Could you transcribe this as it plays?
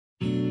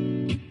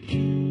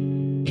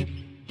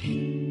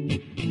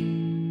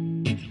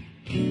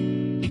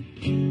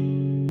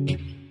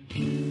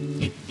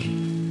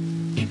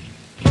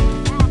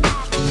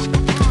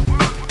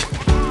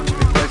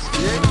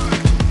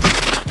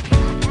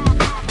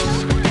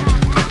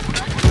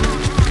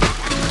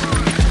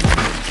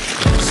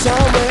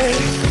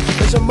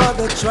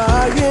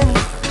trying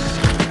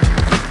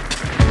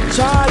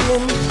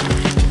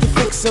to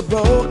fix a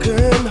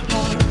broken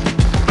heart.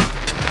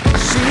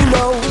 She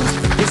knows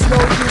there's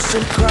no use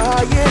in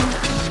crying,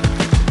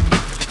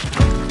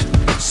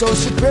 so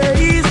she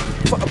prays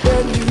for a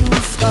brand new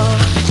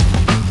start.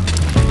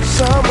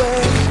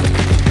 Somewhere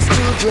there's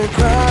children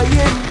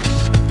crying,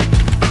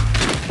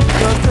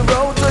 'cause the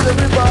road to the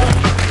river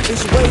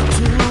is way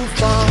too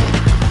far.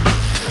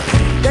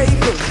 They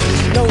think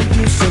there's no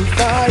use in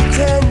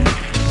fighting,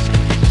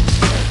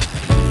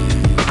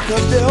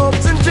 'cause their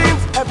hopes and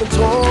dreams have been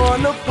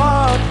torn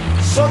apart.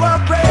 So I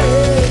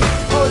pray,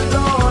 oh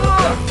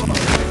Lord.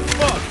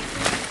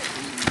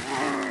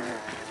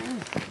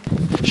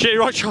 Shit,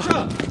 you're right, Charlie.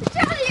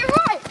 Charlie, you're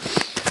right.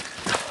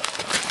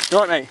 You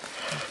right, mate?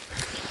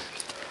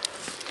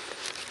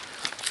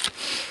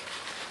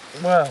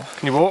 Well,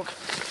 Can you walk?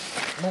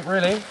 not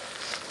really.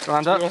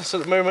 Stand up. Yes,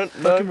 at the moment,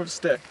 no. Fucking with a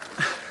stick.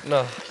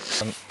 No.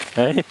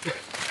 Hey.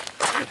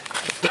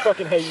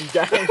 Fucking hate you,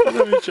 gang.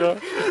 Let me try.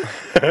 Do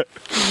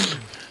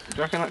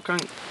you reckon that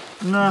crank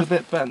Nah, is a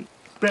bit bent?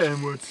 bit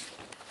inwards.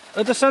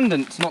 A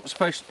descendant's not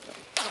supposed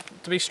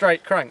to be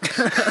straight cranks.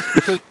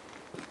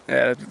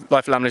 Yeah,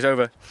 life of Lamley's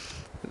over.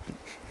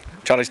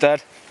 Charlie's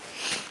dead.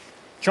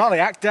 Charlie,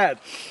 act dead.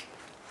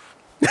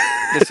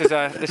 This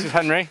is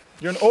Henry.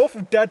 You're an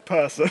awful dead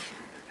person.